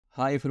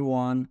Hi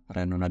everyone,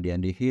 Reno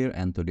Nadiandi here,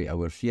 and today I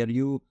will share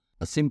you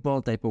a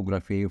simple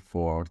typography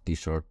for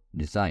T-shirt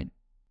design.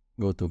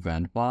 Go to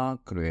Canva,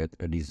 create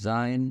a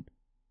design.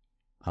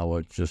 I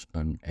will choose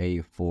an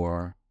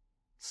A4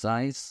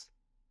 size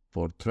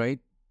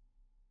portrait,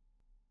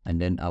 and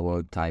then I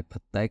will type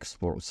a text,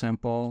 for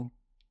example,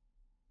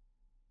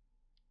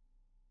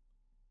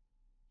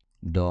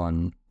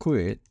 "Don't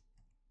quit."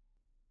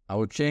 I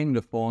will change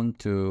the font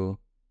to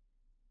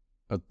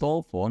a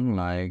tall font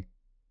like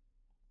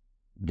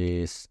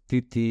this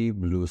TT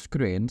blue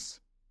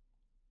screens.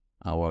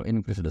 I will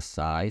increase the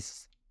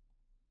size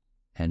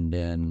and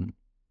then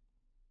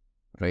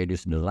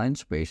reduce the line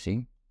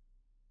spacing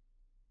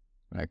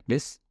like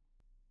this,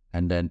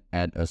 and then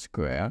add a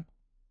square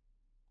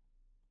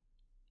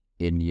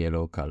in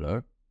yellow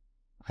color.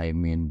 I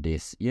mean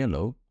this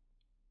yellow.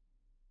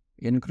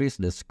 Increase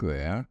the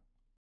square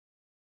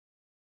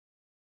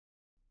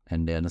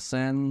and then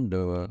send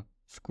the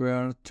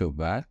square to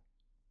back.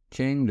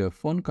 Change the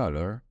font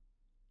color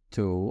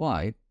to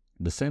white,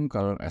 the same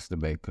color as the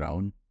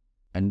background,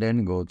 and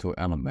then go to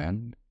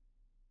element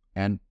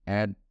and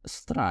add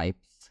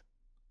stripes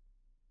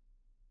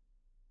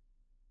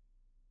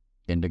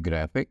in the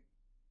graphic.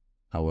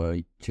 I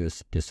will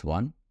choose this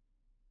one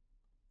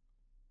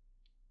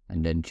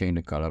and then change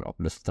the color of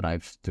the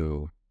stripes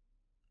to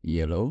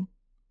yellow,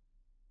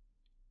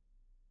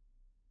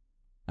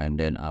 and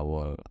then I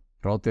will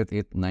rotate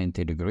it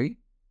 90 degrees.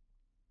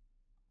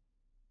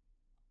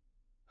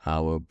 I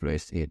will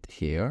place it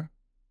here,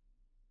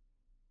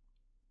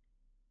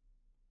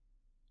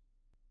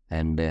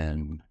 and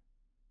then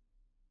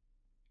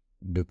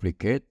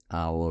duplicate.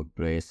 I will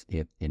place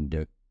it in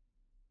the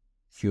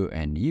Q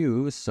and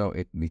U so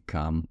it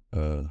become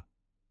a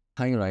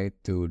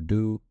highlight to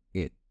do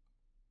it.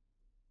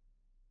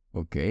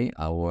 Okay,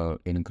 I will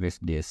increase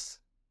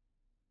this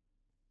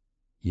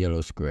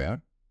yellow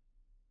square.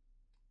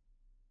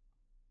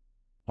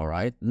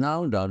 Alright,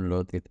 now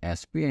download it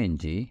as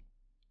PNG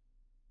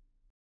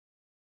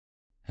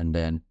and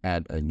then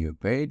add a new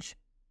page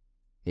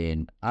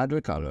in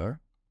other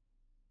color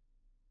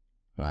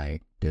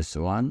like this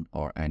one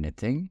or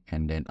anything,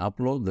 and then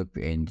upload the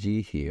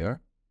PNG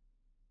here.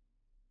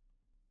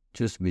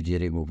 Choose BG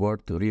remover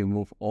to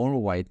remove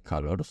all white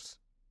colors,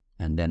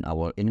 and then I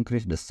will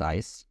increase the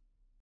size.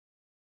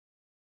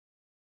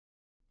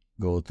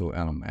 Go to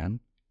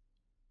element.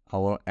 I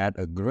will add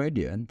a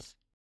gradient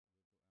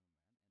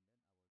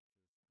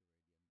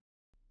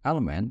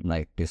element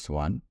like this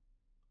one,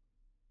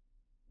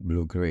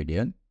 blue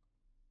gradient.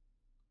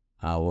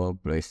 I will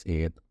place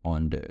it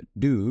on the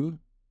do.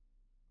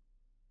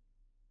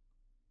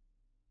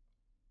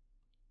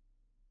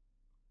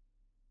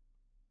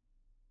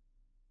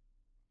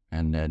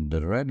 And then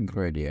the red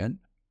gradient,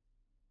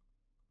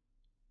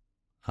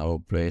 I will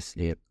place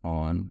it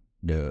on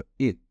the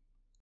it.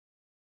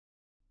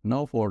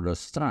 Now for the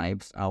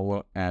stripes, I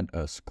will add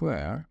a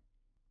square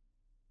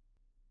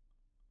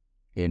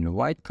in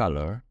white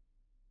color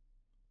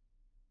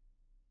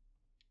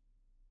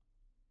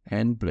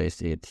and place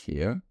it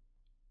here.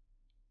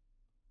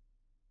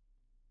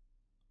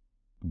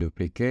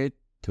 Duplicate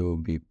to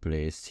be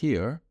placed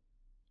here,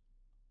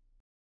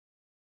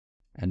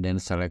 and then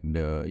select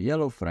the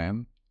yellow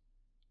frame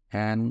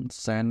and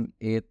send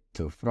it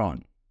to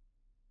front.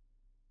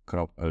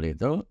 Crop a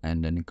little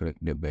and then click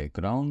the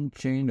background.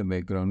 Change the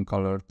background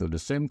color to the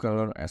same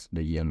color as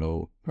the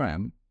yellow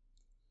frame,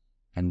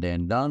 and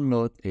then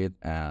download it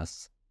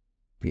as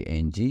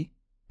PNG,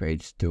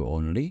 page 2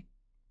 only.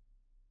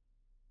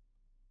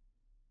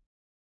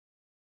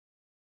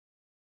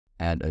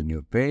 Add a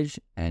new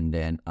page and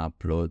then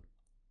upload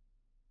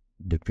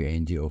the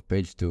PNG of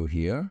page 2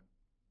 here.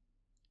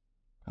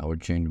 I will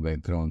change the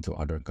background to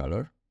other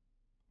color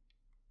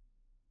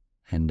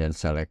and then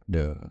select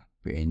the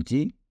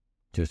PNG.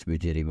 Choose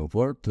BG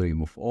remover to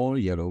remove all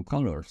yellow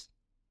colors.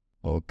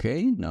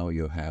 Okay, now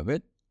you have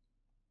it.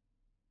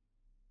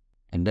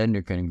 And then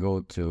you can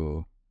go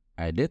to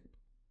edit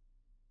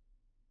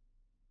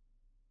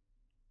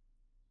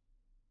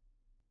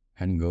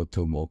and go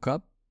to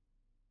mockup,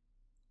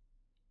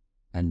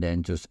 and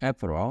then choose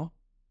apparel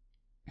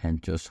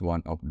and choose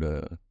one of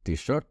the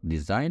t-shirt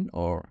design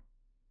or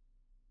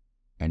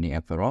any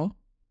apparel,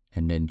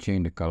 and then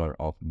change the color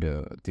of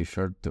the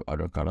t-shirt to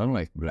other color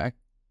like black.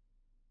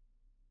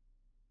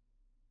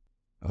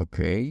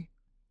 Okay,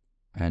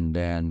 and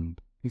then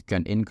you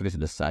can increase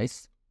the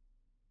size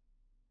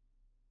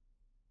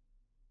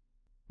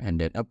and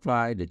then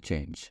apply the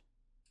change.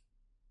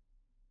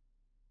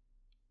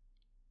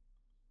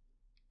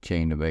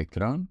 Change the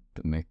background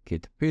to make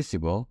it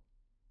visible.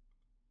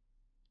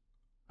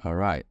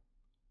 Alright.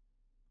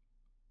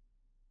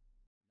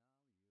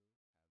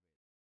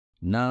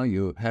 Now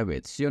you have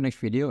it. See you next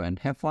video and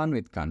have fun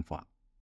with Canva.